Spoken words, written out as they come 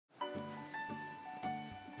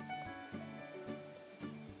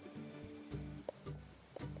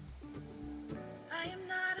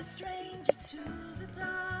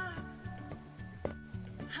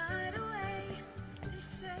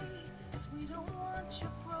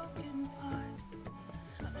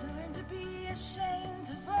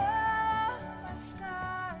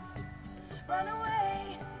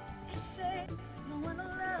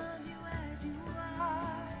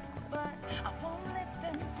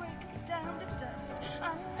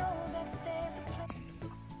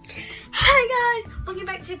welcome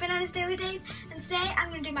back to Bananas Daily Days, and today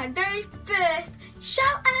I'm going to do my very first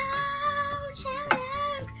shout out.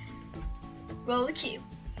 Roll the cue.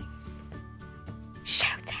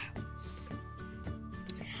 Shout outs.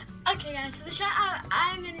 Okay guys, so the shout out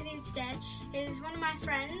I'm going to do today is one of my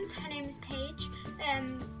friends. Her name is Paige.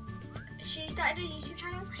 She started a YouTube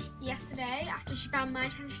channel yesterday after she found my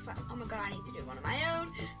channel. She's like, oh my god, I need to do one of my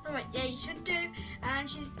own. So I'm like, yeah, you should do. And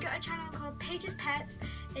she's got a channel called Paige's Pets.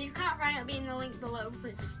 If you can't find it, it'll be in the link below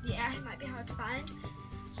because, yeah, it might be hard to find.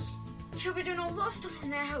 She'll be doing a lot of stuff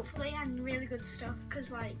on there, hopefully, and really good stuff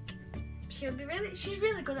because, like, she's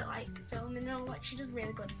really good at, like, filming and all. Like, she does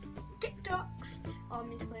really good TikToks or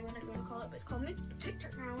Musical.ly, whatever you want to call it, but it's called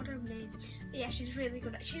TikTok now, whatever name. But yeah, she's really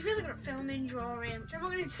good at filming, drawing, which I'm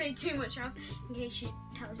not going to say too much of in case she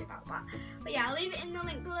tells you about that. But yeah, I'll leave it in the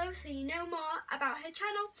link below so you know more about her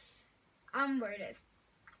channel and where it is.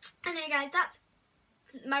 Anyway guys, that's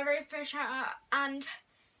my very first shout out, and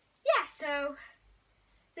yeah, so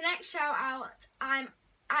the next shout out I'm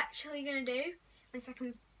actually going to do, my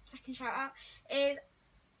second shout out, is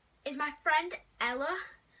my friend Ella,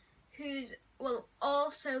 who's will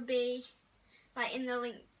also be like in the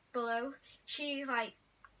link below. She's like,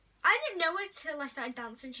 I didn't know her till I started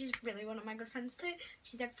dancing. She's really one of my good friends too.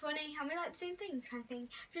 She's dead funny and we like the same things kind of thing.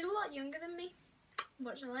 She's a lot younger than me,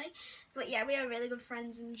 unfortunately, but yeah, we are really good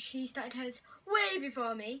friends, and she started hers way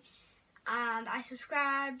before me, and I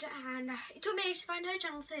subscribed, and it took me ages to find her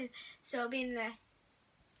channel too, so it'll be in the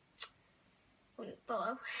link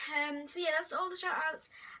below. So yeah, that's all the shout outs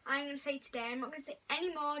I'm going to say today. I'm not going to say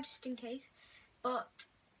any more just in case, but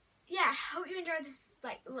yeah, I hope you enjoyed this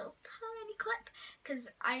like little tiny clip, because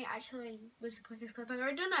I actually was the quickest clip I've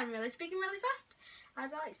ever done. I'm really speaking really fast,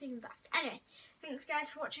 as I like speaking fast. Anyway, thanks guys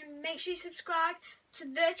for watching. Make sure you subscribe to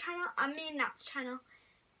their channel and me and Nat's channel.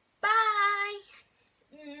 Bye!